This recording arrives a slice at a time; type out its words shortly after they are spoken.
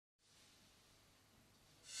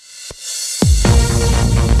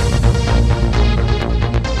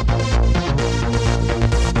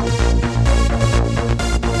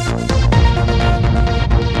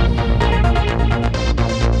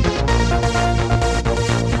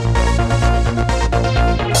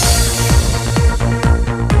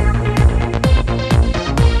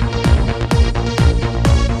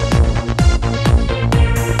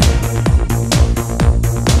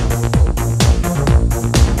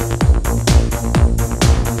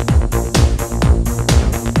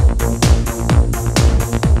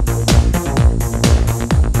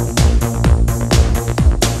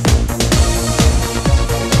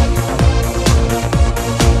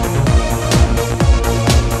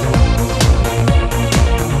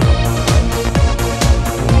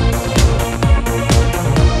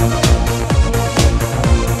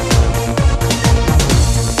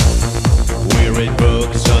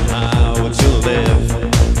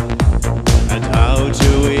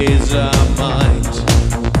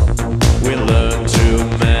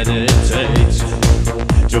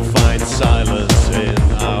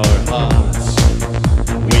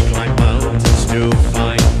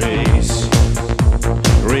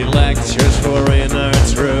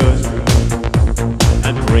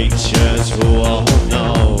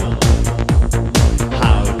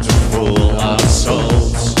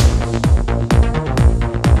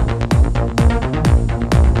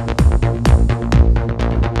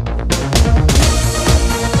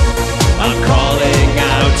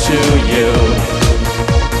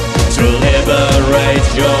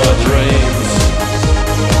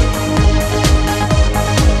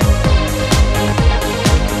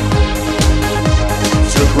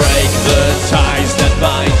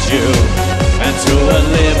you and to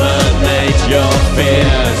eliminate your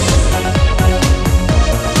fears.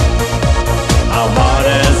 How hard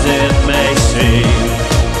as it may seem,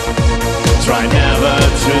 try never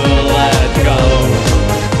to let go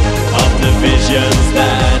of the visions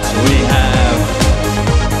that we have.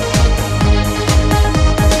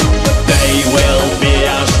 They will be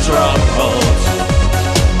our stronghold.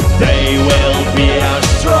 They will be our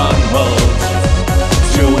stronghold,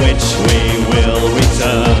 to which we will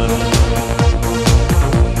return.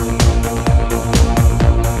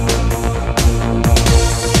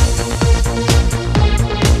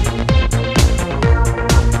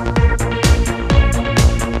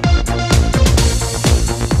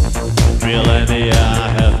 Millennia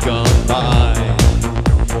have gone by,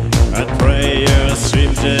 and prayers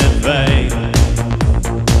seemed in vain.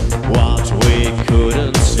 What we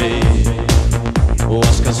couldn't see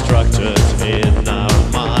was constructed in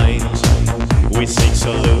our mind. We seek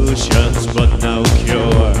solutions but no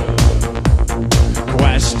cure.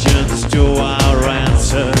 Questions to our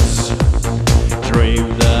answers. Dream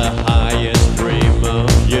the highest dream of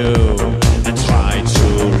you and try to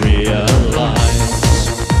realize.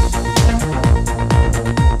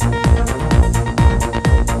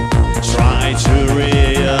 Try to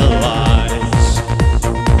realize.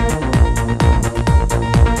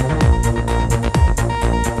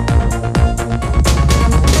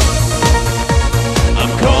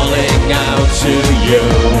 I'm calling out to you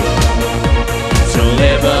to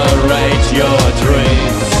liberate your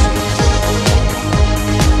dreams.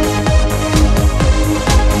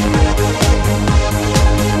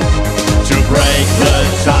 To break the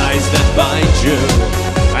ties that bind you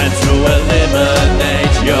and to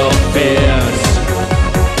eliminate your fears.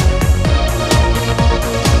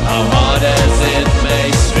 How hard as it may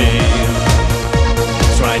seem,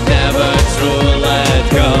 try never to let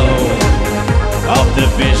go of the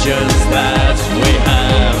visions that we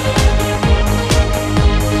have.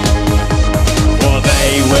 For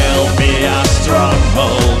they will be our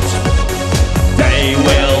stronghold. They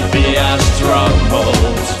will be our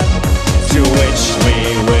stronghold, to which we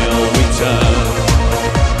will